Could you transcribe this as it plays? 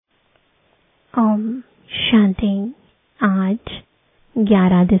ओम शांति। आज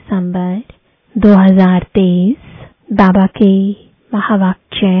 11 दिसंबर 2023 बाबा के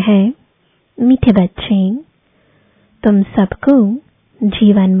महावाक्य है। मीठे बच्चे, तुम सबको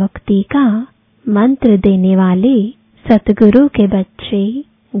जीवन मुक्ति का मंत्र देने वाले सतगुरु के बच्चे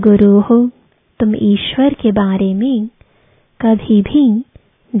गुरु हो। तुम ईश्वर के बारे में कभी भी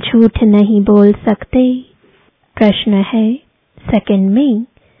झूठ नहीं बोल सकते। प्रश्न है, सेकंड में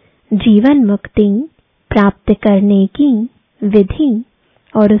जीवन मुक्ति प्राप्त करने की विधि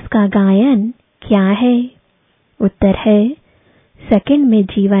और उसका गायन क्या है? उत्तर है, सेकंड में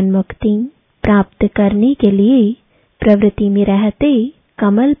जीवन मुक्ति प्राप्त करने के लिए प्रवृत्ति में रहते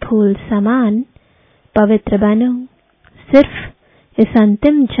कमल फूल समान पवित्र बनो। सिर्फ इस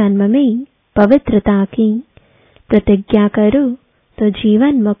अंतिम जन्म में पवित्रता की प्रतिज्ञा करो तो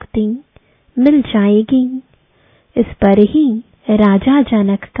जीवन मुक्ति मिल जाएगी। इस पर ही राजा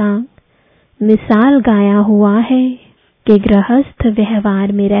जनक का मिसाल गाया हुआ है कि गृहस्थ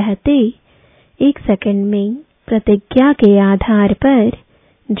व्यवहार में रहते 1 सेकंड में प्रतिज्ञा के आधार पर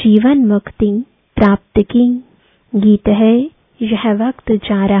जीवन मुक्ति प्राप्त की। गीत है, यह वक्त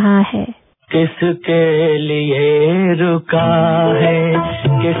जा रहा है। किसके लिए रुका है,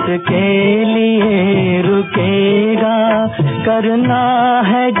 किसके लिए रुकेगा, करना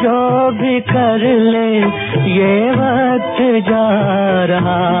है जो भी कर ले, ये वक्त जा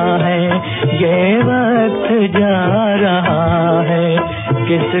रहा है, ये वक्त जा रहा है,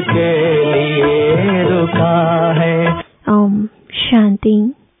 किसके लिए रुका है। ओम शांति।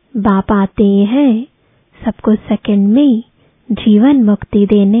 बाप आते हैं सबको सेकंड में जीवन मुक्ति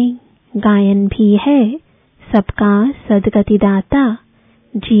देने। गायन भी है, सबका सद्गतिदाता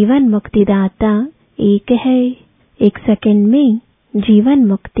जीवन मुक्तिदाता एक है। 1 सेकंड में जीवन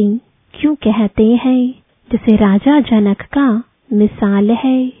मुक्ति क्यों कहते हैं? जिसे राजा जनक का मिसाल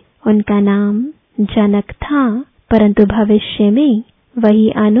है। उनका नाम जनक था, परंतु भविष्य में वही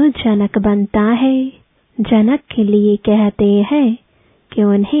अनुजनक बनता है। जनक के लिए कहते हैं कि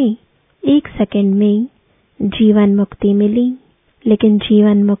उन्हें 1 सेकंड में जीवन मुक्ति मिली, लेकिन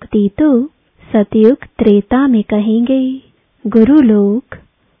जीवन मुक्ति तो सतयुग त्रेता में कहेंगे। गुरु लोग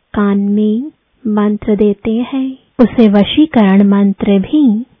कान में मंत्र देते हैं, उसे वशीकरण मंत्र भी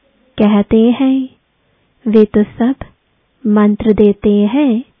कहते हैं। वे तो सब मंत्र देते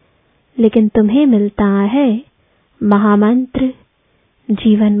हैं, लेकिन तुम्हें मिलता है महामंत्र,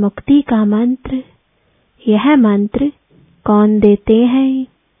 जीवन मुक्ति का मंत्र। यह मंत्र कौन देते हैं?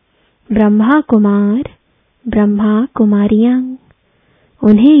 ब्रह्मा कुमार, ब्रह्मा कुमारियां।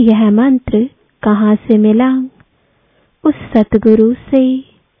 उन्हें यह मंत्र कहाँ से मिला? उस सतगुरु से।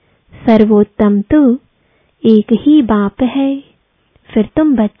 सर्वोत्तम तो एक ही बाप है, फिर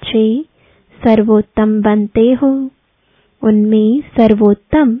तुम बच्चे सर्वोत्तम बनते हो। उनमें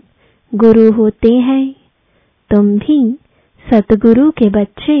सर्वोत्तम गुरु होते हैं। तुम भी सतगुरु के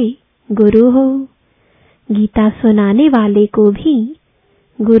बच्चे गुरु हो। गीता सुनाने वाले को भी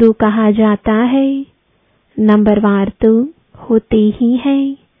गुरु कहा जाता है। नंबरवार तो होते ही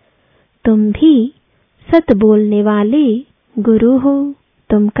हैं। तुम भी सत बोलने वाले गुरु हो।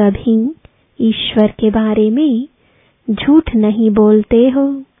 तुम कभी ईश्वर के बारे में झूठ नहीं बोलते हो।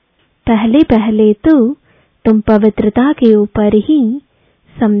 पहले पहले तो तुम पवित्रता के ऊपर ही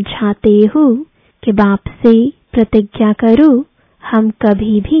समझाते हो कि बाप से प्रतिज्ञा करो, हम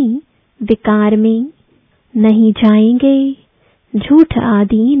कभी भी विकार में नहीं जाएंगे। झूठ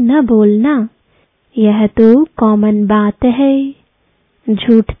आदि न बोलना, यह तो कॉमन बात है।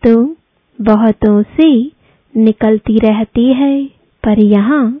 झूठ तो बहुतों से निकलती रहती है, पर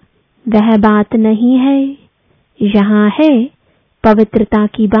यहाँ वह बात नहीं है। यहाँ है पवित्रता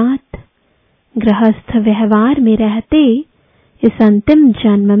की बात। गृहस्थ व्यवहार में रहते इस अंतिम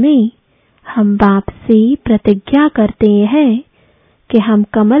जन्म में हम बाप से प्रतिज्ञा करते हैं कि हम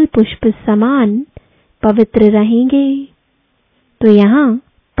कमल पुष्प समान पवित्र रहेंगे। तो यहाँ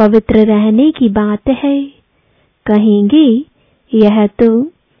पवित्र रहने की बात है। कहेंगे यह तो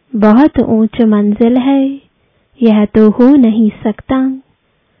बहुत ऊंच मंजिल है, यह तो हो नहीं सकता।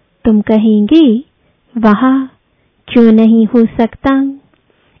 तुम कहेंगे वहाँ क्यों नहीं हो सकता?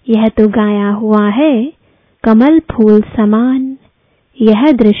 यह तो गाया हुआ है कमल फूल समान।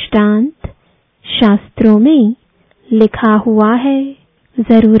 यह दृष्टांत शास्त्रों में लिखा हुआ है।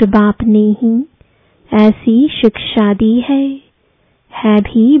 जरूर बाप ने ही ऐसी शिक्षा दी है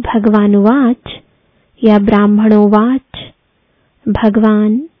भी भगवानुवाच या ब्राह्मणोवाच।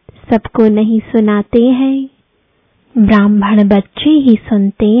 भगवान सबको नहीं सुनाते हैं, ब्राह्मण बच्चे ही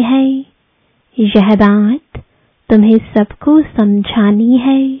सुनते हैं। यह बात तुम्हें सबको समझानी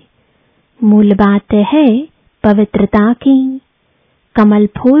है। मूल बात है पवित्रता की। कमल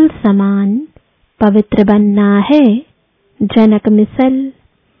फूल समान पवित्र बनना है जनक मिसल।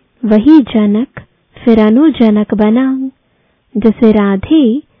 वही जनक फिर अनुजनक बना, जैसे राधे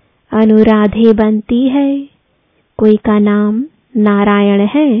अनुराधे बनती है। कोई का नाम नारायण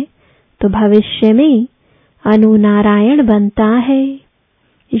है तो भविष्य में अनुनारायण बनता है।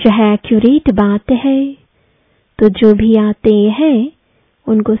 यह एक्यूरेट बात है। तो जो भी आते हैं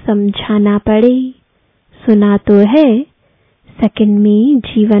उनको समझाना पड़े। सुना तो है सेकंड में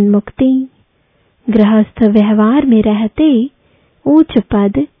जीवन मुक्ति। गृहस्थ व्यवहार में रहते ऊंच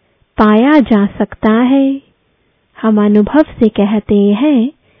पद पाया जा सकता है। हम अनुभव से कहते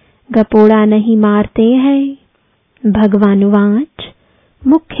हैं, गपोड़ा नहीं मारते हैं। भगवानुवाच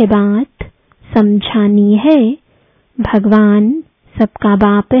मुख्य बात समझानी है। भगवान सबका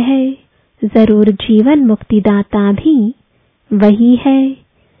बाप है, जरूर जीवन मुक्तिदाता भी वही है।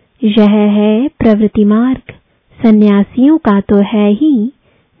 यह है प्रवृत्ति मार्ग। सन्यासियों का तो है ही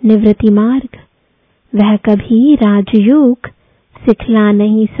निवृत्ति मार्ग। वह कभी राजयोग सिखला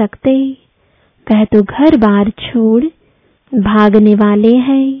नहीं सकते। वह तो घर बार छोड़ भागने वाले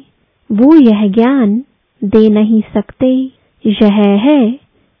हैं। वो यह ज्ञान दे नहीं सकते। यह है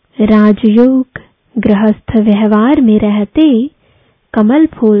राजयोग। गृहस्थ व्यवहार में रहते कमल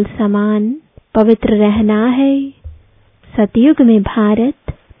फूल समान पवित्र रहना है। सतयुग में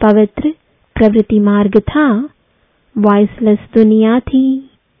भारत पवित्र प्रवृत्ति मार्ग था। वॉइसलेस दुनिया थी।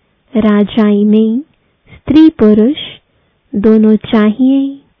 राजाई में स्त्री पुरुष दोनों चाहिए।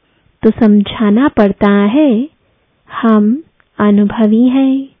 तो समझाना पड़ता है, हम अनुभवी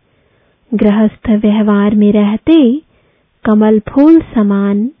हैं। गृहस्थ व्यवहार में रहते कमल फूल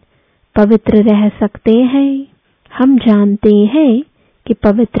समान पवित्र रह सकते हैं। हम जानते हैं कि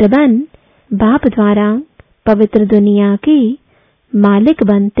पवित्र बन बाप द्वारा पवित्र दुनिया के मालिक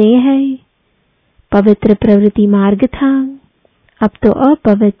बनते हैं। पवित्र प्रवृत्ति मार्ग था, अब तो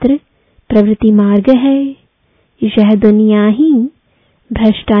अपवित्र प्रवृत्ति मार्ग है। यह दुनिया ही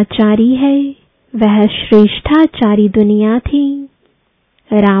भ्रष्टाचारी है। वह श्रेष्ठाचारी दुनिया थी।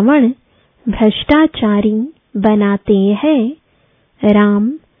 रावण भ्रष्टाचारी बनाते हैं,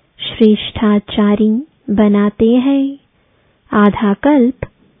 राम श्रेष्ठाचारी बनाते हैं। आधा कल्प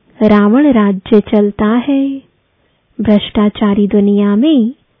रावण राज्य चलता है। भ्रष्टाचारी दुनिया में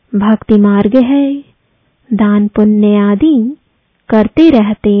भक्ति मार्ग है। दान पुण्य आदि करते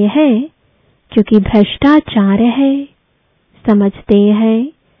रहते हैं, क्योंकि भ्रष्टाचार है। समझते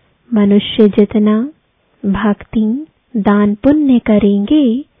हैं मनुष्य जितना भक्ति दान पुण्य करेंगे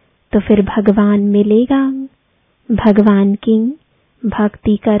तो फिर भगवान मिलेगा। भगवान की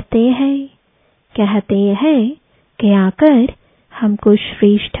भक्ति करते हैं, कहते हैं कि आकर हमको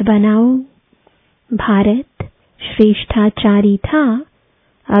श्रेष्ठ बनाओ। भारत श्रेष्ठाचारी था,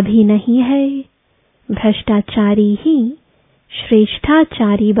 अभी नहीं है। भ्रष्टाचारी ही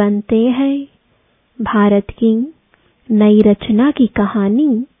श्रेष्ठाचारी बनते हैं। भारत की नई रचना की कहानी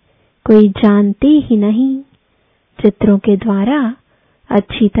कोई जानते ही नहीं। चित्रों के द्वारा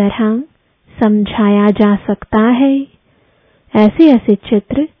अच्छी तरह समझाया जा सकता है। ऐसे ऐसे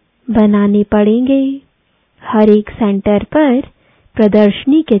चित्र बनाने पड़ेंगे। हर एक सेंटर पर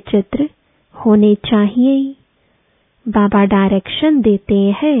प्रदर्शनी के चित्र होने चाहिए। बाबा डायरेक्शन देते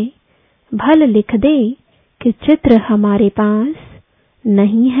हैं, भल लिख दे कि चित्र हमारे पास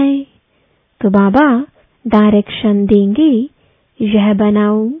नहीं है। तो बाबा डायरेक्शन देंगे, यह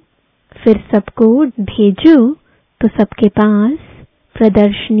बनाओ, फिर सबको भेजो तो सबके पास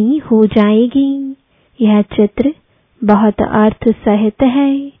प्रदर्शनी हो जाएगी। यह चित्र बहुत अर्थ सहित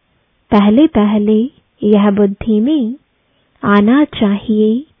है। पहले पहले यह बुद्धि में आना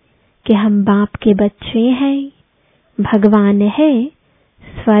चाहिए कि हम बाप के बच्चे हैं। भगवान है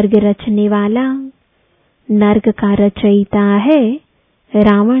स्वर्ग रचने वाला, नर्क का रचयिता है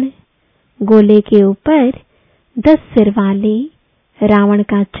रावण। गोले के ऊपर 10 सिर वाले रावण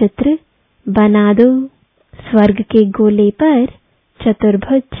का चित्र बना दो। स्वर्ग के गोले पर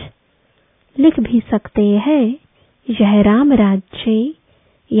चतुर्भुज। लिख भी सकते हैं, यह राम राज्य,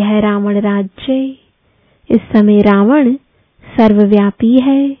 यह रावण राज्य। इस समय रावण सर्वव्यापी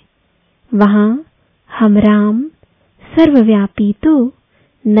है। वहां हम राम सर्वव्यापी तो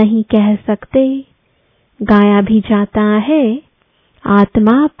नहीं कह सकते। गाया भी जाता है,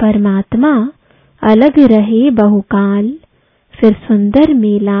 आत्मा परमात्मा अलग रहे बहुकाल, फिर सुंदर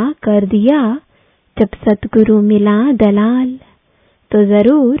मेला कर दिया जब सतगुरु मिला दलाल। तो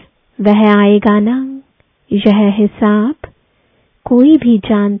जरूर वह आएगा ना। यह हिसाब कोई भी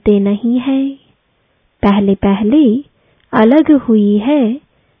जानते नहीं है। पहले पहले अलग हुई है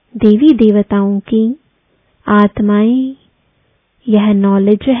देवी देवताओं की आत्माएं। यह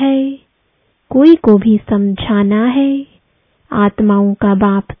नॉलेज है, कोई को भी समझाना है। आत्माओं का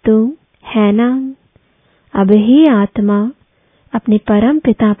बाप तो है ना। अब हे आत्मा, अपने परम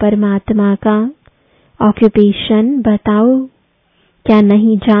पिता परमात्मा का ऑक्यूपेशन बताओ। क्या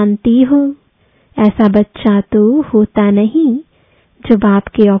नहीं जानती हो? ऐसा बच्चा तो होता नहीं जो बाप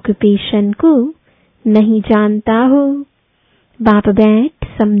के ऑक्यूपेशन को नहीं जानता हो। बाप बैठ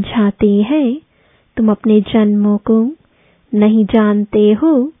समझाते हैं, तुम अपने जन्मों को नहीं जानते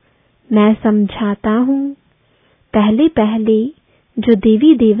हो, मैं समझाता हूँ। पहले पहले जो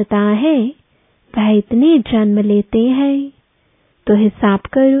देवी देवता है वह इतने जन्म लेते हैं, तो हिसाब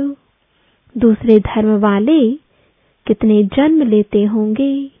करो दूसरे धर्म वाले कितने जन्म लेते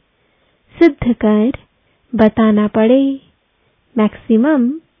होंगे। सिद्ध कर बताना पड़े,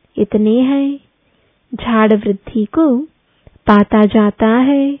 मैक्सिमम इतने हैं। झाड़ वृद्धि को पाता जाता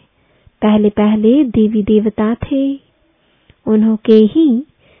है। पहले पहले देवी देवता थे, उन्हों के ही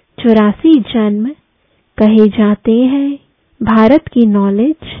 84 जन्म कहे जाते हैं। भारत की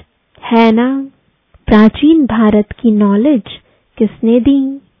नॉलेज है ना। प्राचीन भारत की नॉलेज किसने दी?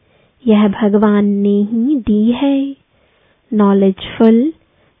 यह भगवान ने ही दी है। नॉलेजफुल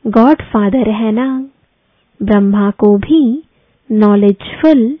गॉड फादर है ना। ब्रह्मा को भी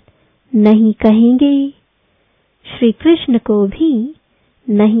नॉलेजफुल नहीं कहेंगे, श्री कृष्ण को भी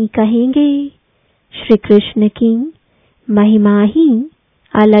नहीं कहेंगे। श्री कृष्ण की महिमा ही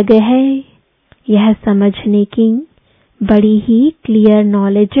अलग है। यह समझने की बड़ी ही क्लियर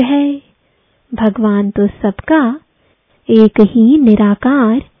नॉलेज है। भगवान तो सबका एक ही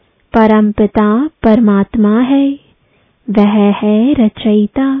निराकार परमपिता परमात्मा है। वह है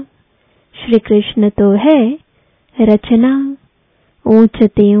रचयिता। श्री कृष्ण तो है रचना। ऊंच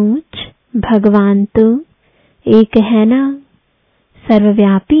ते ऊंच भगवान तो एक है ना।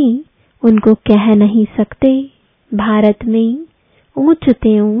 सर्वव्यापी उनको कह नहीं सकते। भारत में ऊंच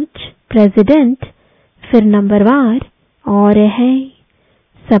ते ऊंच प्रेसिडेंट, फिर नंबरवार और है।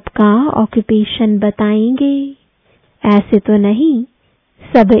 सबका ऑक्यूपेशन बताएंगे। ऐसे तो नहीं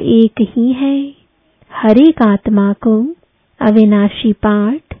सब एक ही है। हर एक आत्मा को अविनाशी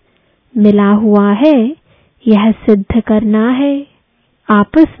पार्ट मिला हुआ है, यह सिद्ध करना है।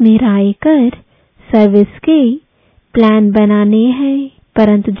 आपस में राय कर सर्विस के प्लान बनाने हैं,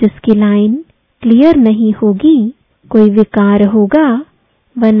 परंतु जिसकी लाइन क्लियर नहीं होगी, कोई विकार होगा,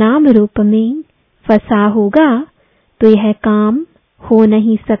 वह नाम रूप में फंसा होगा, तो यह काम हो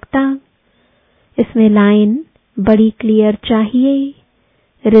नहीं सकता। इसमें लाइन बड़ी क्लियर चाहिए।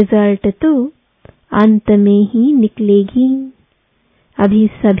 रिजल्ट तो अंत में ही निकलेगी। अभी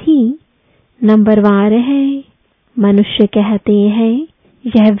सभी नंबरवार है। मनुष्य कहते हैं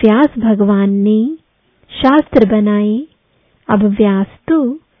यह व्यास भगवान ने शास्त्र बनाए। अब व्यास तो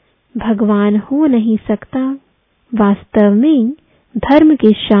भगवान हो नहीं सकता। वास्तव में धर्म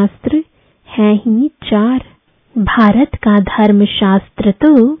के शास्त्र हैं ही 4। भारत का धर्म शास्त्र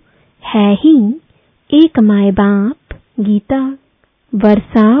तो है ही एक, माय बाप गीता।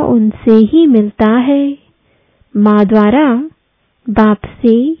 वर्षा उनसे ही मिलता है। माँ द्वारा बाप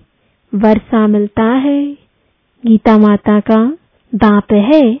से वर्षा मिलता है। गीता माता का बाप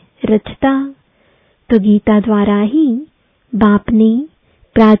है रचता, तो गीता द्वारा ही बाप ने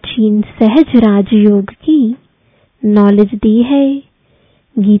प्राचीन सहज राजयोग की नॉलेज दी है।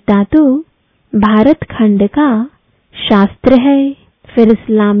 गीता तो भारत खंड का शास्त्र है। फिर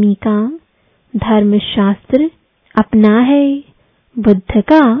इस्लामी का धर्म शास्त्र अपना है, बुद्ध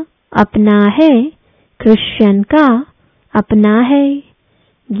का अपना है, क्रिश्चियन का अपना है।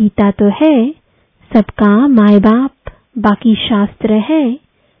 गीता तो है सबका माय बाप, बाकी शास्त्र है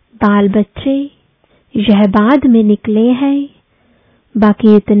बाल बच्चे। यह बाद में निकले हैं।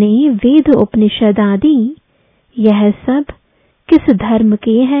 बाकी इतने वेद उपनिषद आदि यह सब किस धर्म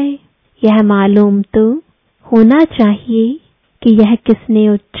के हैं, यह मालूम तो होना चाहिए कि यह किसने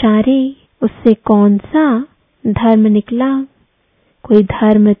उच्चारे, उससे कौन सा धर्म निकला। कोई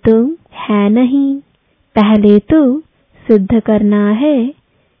धर्म तो है नहीं। पहले तो सिद्ध करना है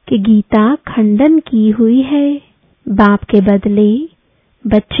कि गीता खंडन की हुई है। बाप के बदले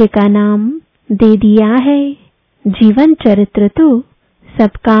बच्चे का नाम दे दिया है। जीवन चरित्र तो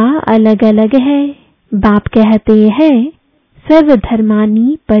सबका अलग अलग है। बाप कहते हैं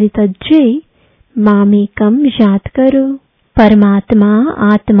सर्वधर्मानि परित्यज्य मामेकम याद करो। परमात्मा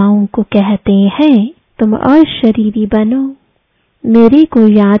आत्माओं को कहते हैं तुम अशरीरी बनो, मेरे को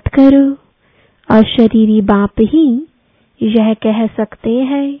याद करो। अशरीरी बाप ही यह कह सकते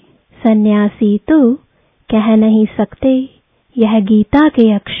हैं, सन्यासी तो कह नहीं सकते। यह गीता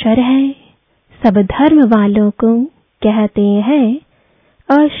के अक्षर है। सब धर्म वालों को कहते हैं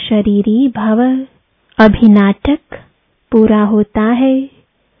अशरीरी भव। अभी नाटक पूरा होता है।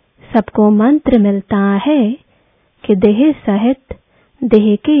 सबको मंत्र मिलता है कि देह सहित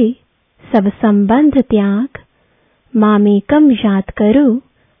देह के सब संबंध त्याग, मामेकम याद करो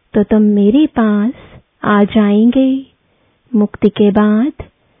तो तुम मेरे पास आ जाएंगे। मुक्ति के बाद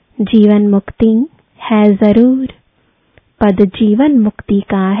जीवन मुक्ति है जरूर। पद जीवन मुक्ति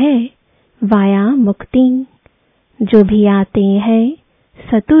का है वाया मुक्ति। जो भी आते हैं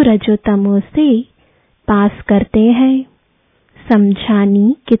सतो रजो तमो से पास करते हैं।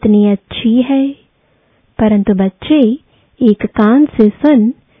 समझानी कितनी अच्छी है, परंतु बच्चे एक कान से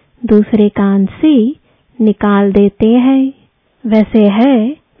सुन दूसरे कान से निकाल देते हैं। वैसे है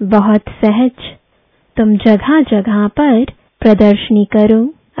बहुत सहज। तुम जगह जगह पर प्रदर्शनी करो,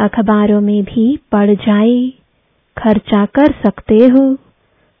 अखबारों में भी पढ़ जाए, खर्चा कर सकते हो,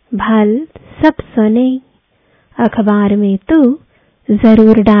 भल सब सुने। अखबार में तो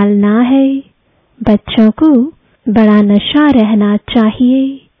जरूर डालना है। बच्चों को बड़ा नशा रहना चाहिए।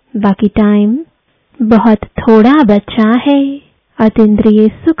 बाकी टाइम बहुत थोड़ा बचा है। अतीन्द्रिय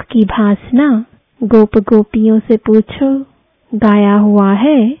सुख की भासना गोप गोपियों से पूछो। गाया हुआ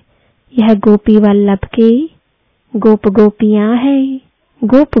है यह गोपी वल्लभ के गोप गोपियां हैं।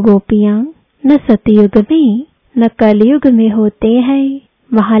 गोप गोपियां न सतयुग में न कलयुग में होते हैं।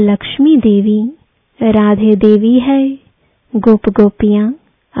 वहां लक्ष्मी देवी राधे देवी है। गोप गोपियां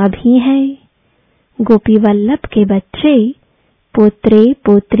अभी हैं। गोपी वल्लभ के बच्चे पोत्रे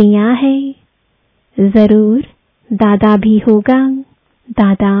पोत्रियां हैं। जरूर दादा भी होगा।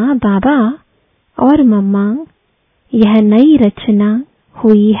 दादा बाबा और मम्मा। यह नई रचना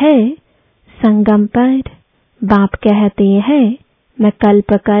हुई है संगम पर। बाप कहते हैं मैं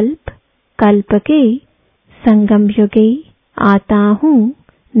कल्प कल्प कल्प के संगम युगे आता हूँ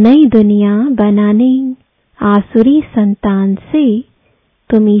नई दुनिया बनाने। आसुरी संतान से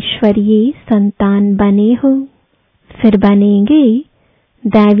तुम ईश्वरीय संतान बने हो। फिर बनेंगे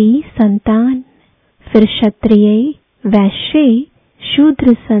दैवी संतान, फिर क्षत्रिय वैश्य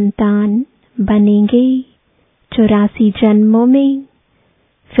शूद्र संतान बनेंगे 84 जन्मों में।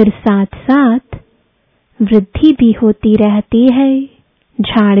 फिर साथ साथ वृद्धि भी होती रहती है।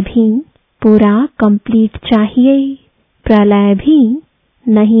 झाड़ भी पूरा कंप्लीट चाहिए। प्रलय भी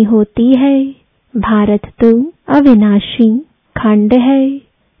नहीं होती है। भारत तो अविनाशी खंड है।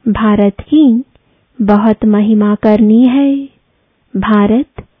 भारत की बहुत महिमा करनी है।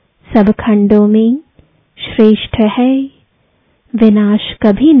 भारत सब खंडों में श्रेष्ठ है। विनाश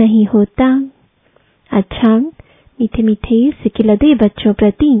कभी नहीं होता। अच्छा, मीठे मीठे सिकिलदे बच्चों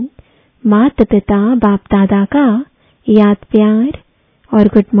प्रति माता पिता बाप दादा का याद प्यार और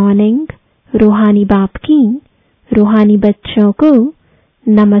गुड मॉर्निंग। रूहानी बाप की रूहानी बच्चों को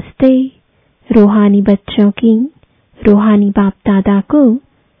नमस्ते। रूहानी बच्चों की रूहानी बाप दादा को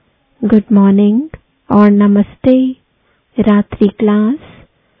गुड मॉर्निंग और नमस्ते। रात्रि क्लास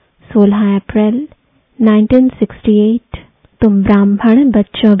 16 अप्रैल 1968। तुम ब्राह्मण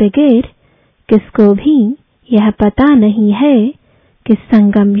बच्चों बगैर किसको भी यह पता नहीं है कि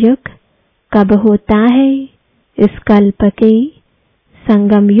संगम युग कब होता है। इस कल्प के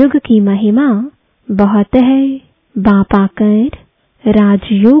संगम युग की महिमा बहुत है। बाप आकर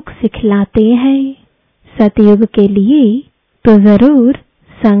राजयोग सिखलाते हैं। सतयुग के लिए तो जरूर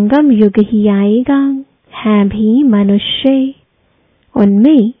संगम युग ही आएगा। हैं भी मनुष्य,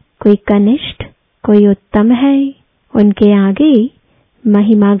 उनमें कोई कनिष्ठ कोई उत्तम है। उनके आगे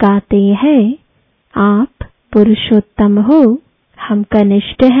महिमा गाते हैं। आप पुरुषोत्तम हो, हम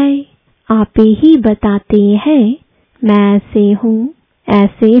कनिष्ठ हैं। आप ही बताते हैं मैं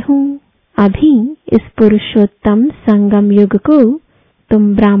ऐसे हूँ। अभी इस पुरुषोत्तम संगम युग को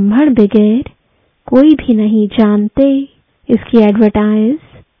तुम ब्राह्मण बगैर कोई भी नहीं जानते। इसकी एडवर्टाइज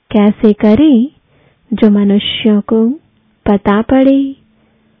कैसे करें जो मनुष्यों को पता पड़े।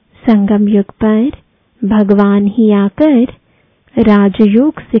 संगम युग पर भगवान ही आकर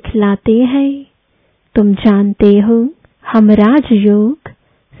राजयोग सिखलाते हैं। तुम जानते हो हम राजयोग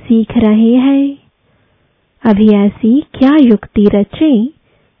सीख रहे हैं। अभी ऐसी क्या युक्ति रचे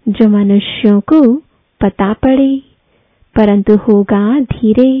जो मनुष्यों को पता पड़े, परंतु होगा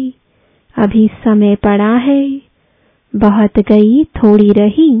धीरे। अभी समय पड़ा है। बहुत गई थोड़ी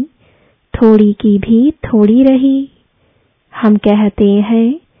रही, थोड़ी की भी थोड़ी रही। हम कहते हैं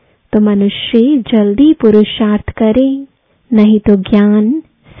तो मनुष्य जल्दी पुरुषार्थ करे, नहीं तो ज्ञान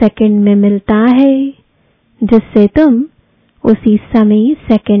सेकंड में मिलता है, जिससे तुम उसी समय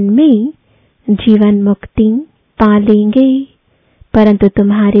सेकंड में जीवन मुक्ति पा लेंगे। परंतु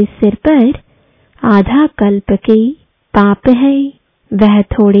तुम्हारे सिर पर आधा कल्प के पाप है, वह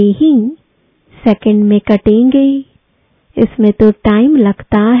थोड़े ही सेकंड में कटेंगे। इसमें तो टाइम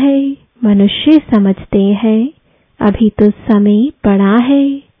लगता है। मनुष्य समझते हैं अभी तो समय पड़ा है।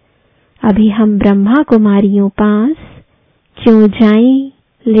 अभी हम ब्रह्मा कुमारियों पास क्यों जाएं?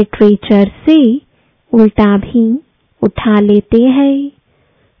 लिटरेचर से उल्टा भी उठा लेते हैं।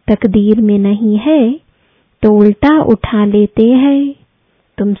 तकदीर में नहीं है तो उल्टा उठा लेते हैं।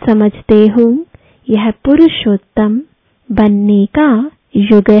 तुम समझते हो यह पुरुषोत्तम बनने का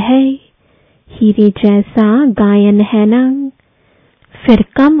युग है। हीरे जैसा गायन है ना, फिर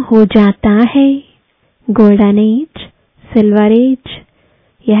कम हो जाता है। गोल्डन एज, सिल्वर एज,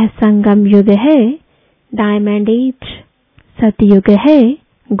 यह संगम युग है। डायमंड एज, सतयुग है।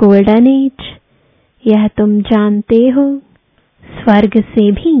 गोल्डन एज, यह तुम जानते हो। स्वर्ग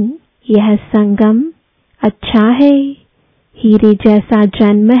से भी यह संगम अच्छा है। हीरे जैसा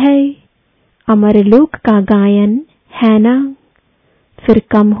जन्म है। अमरलोक का गायन है ना, फिर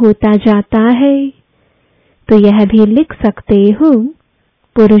कम होता जाता है। तो यह भी लिख सकते हो,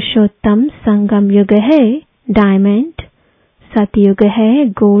 पुरुषोत्तम संगम युग है डायमंड, सतयुग है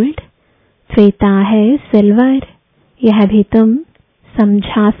गोल्ड, त्रेता है सिल्वर। यह भी तुम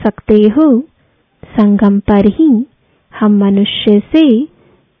समझा सकते हो। संगम पर ही हम मनुष्य से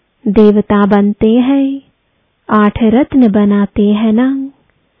देवता बनते हैं। 8 रत्न बनाते हैं ना,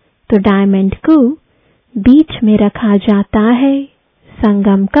 तो डायमंड को बीच में रखा जाता है।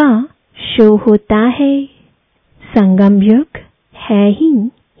 संगम का शो होता है। संगम युग है ही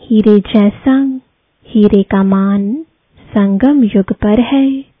हीरे जैसा। हीरे का मान संगम युग पर है।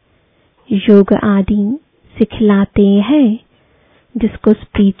 योग आदि सिखलाते हैं, जिसको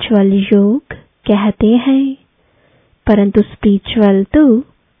स्पिरिचुअल योग कहते हैं, परंतु स्पिरिचुअल तो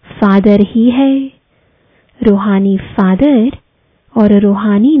फादर ही है। रूहानी फादर और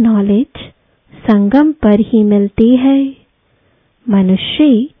रूहानी नॉलेज संगम पर ही मिलती है। मनुष्य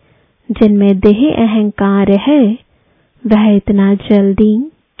जिनमें देह अहंकार है, वह इतना जल्दी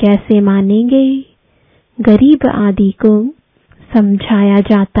कैसे मानेंगे। गरीब आदि को समझाया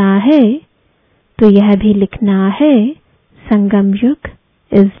जाता है, तो यह भी लिखना है, संगम युग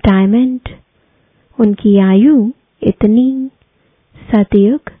इज डायमंड। उनकी आयु इतनी।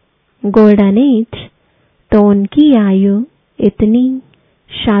 सतयुग गोल्डन एज, तो उनकी आयु इतनी।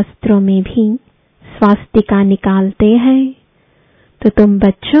 शास्त्रों में भी स्वास्तिका निकालते हैं। तो तुम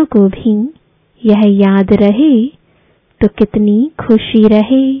बच्चों को भी यह याद रहे तो कितनी खुशी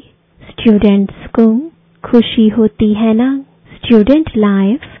रहे। स्टूडेंट्स को खुशी होती है ना। Student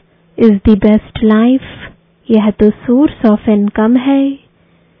life is the best life. यह तो सोर्स ऑफ इनकम है।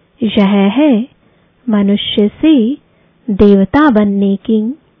 यह है मनुष्य से देवता बनने की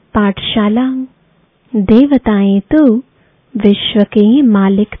पाठशाला। देवताएं तो विश्व के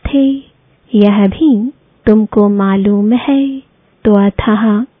मालिक थे, यह भी तुमको मालूम है। तो अथाह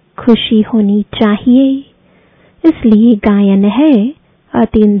खुशी होनी चाहिए। इसलिए गायन है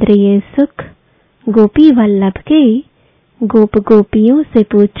अतीन्द्रिय सुख। गोपी वल्लभ के गोप गोपियों से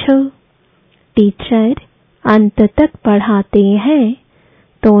पूछो। टीचर अंत तक पढ़ाते हैं,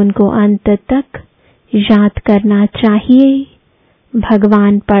 तो उनको अंत तक याद करना चाहिए।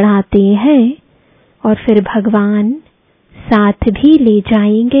 भगवान पढ़ाते हैं और फिर भगवान साथ भी ले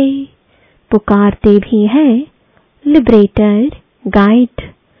जाएंगे। पुकारते भी हैं, लिबरेटर, गाइड,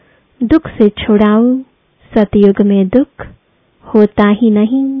 दुख से छुड़ाओ। सतयुग में दुख होता ही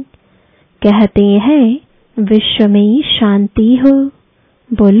नहीं। कहते हैं विश्व में शांति हो।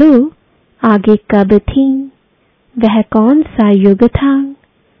 बोलो आगे कब थी? वह कौन सा युग था,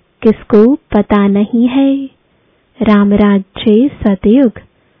 किसको पता नहीं है। राम राज्य सतयुग,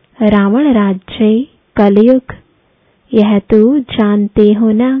 रावण राज्य कलयुग। यह तो जानते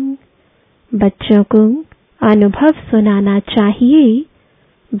हो ना। बच्चों को अनुभव सुनाना चाहिए।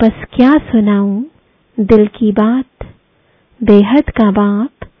 बस क्या सुनाऊं, दिल की बात। बेहद का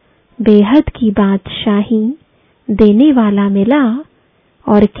बाप, बेहद की बादशाही देने वाला मिला,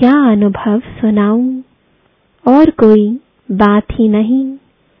 और क्या अनुभव सुनाऊं। और कोई बात ही नहीं।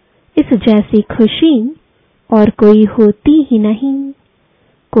 इस जैसी खुशी और कोई होती ही नहीं।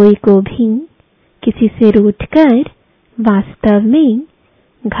 कोई को भी किसी से रूठकर वास्तव में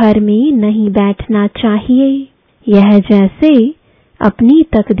घर में नहीं बैठना चाहिए। यह जैसे अपनी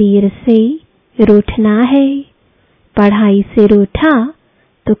तकदीर से रूठना है। पढ़ाई से रूठा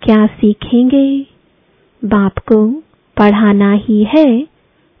तो क्या सीखेंगे। बाप को पढ़ाना ही है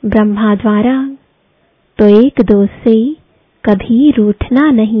ब्रह्मा द्वारा, तो एक दो से कभी रूठना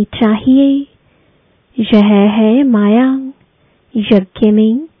नहीं चाहिए। यह है माया। यज्ञ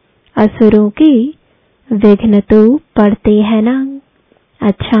में असुरों के विघ्न तो पड़ते हैं ना।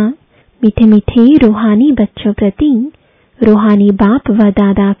 अच्छा, मीठे मीठे रूहानी बच्चों प्रति रूहानी बाप व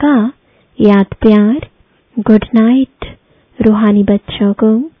दादा का याद प्यार। Good night. रूहानी बच्चों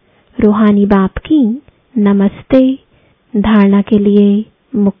को रूहानी बाप की नमस्ते। धारणा के लिए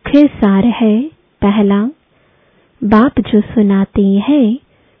मुख्य सार है। पहला, बाप जो सुनाते हैं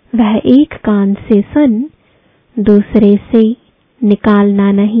वह एक कान से सुन दूसरे से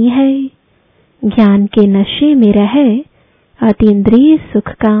निकालना नहीं है। ज्ञान के नशे में रह अतीन्द्रिय सुख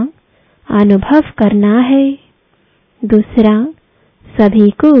का अनुभव करना है। दूसरा, सभी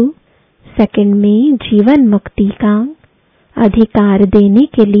को सेकंड में जीवन मुक्ति का अधिकार देने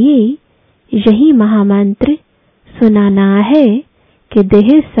के लिए यही महामंत्र सुनाना है कि देह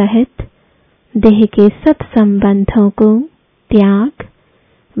सहित देह के सब संबंधों को त्याग,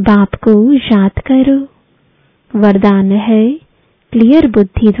 बाप को याद करो। वरदान है क्लियर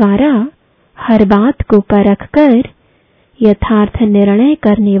बुद्धि द्वारा हर बात को परख कर यथार्थ निर्णय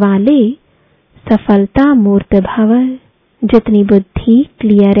करने वाले सफलता मूर्त भव। जितनी बुद्धि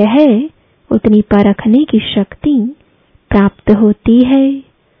क्लियर है उतनी परखने की शक्ति प्राप्त होती है।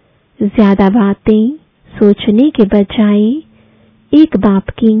 ज्यादा बातें सोचने के बजाय एक बाप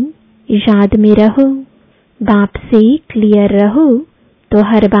की याद में रहो, बाप से क्लियर रहो तो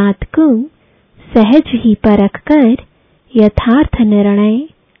हर बात को सहज ही परख कर यथार्थ निर्णय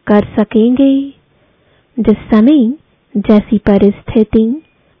कर सकेंगे। जिस समय जैसी परिस्थिति,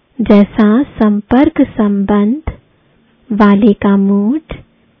 जैसा संपर्क संबंध वाले का मूड,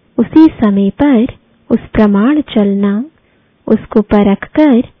 उसी समय पर उस प्रमाण चलना, उसको परख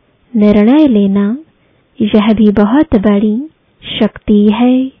कर निर्णय लेना, यह भी बहुत बड़ी शक्ति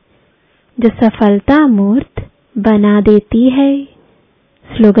है जो सफलता मूर्त बना देती है।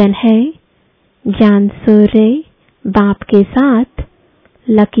 स्लोगन है, ज्ञान सूर्य बाप के साथ,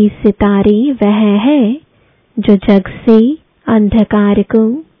 लकी सितारे वह है जो जग से अंधकार को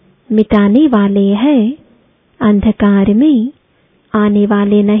मिटाने वाले हैं, अंधकार में आने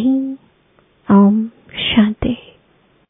वाले नहीं। ओम शांति।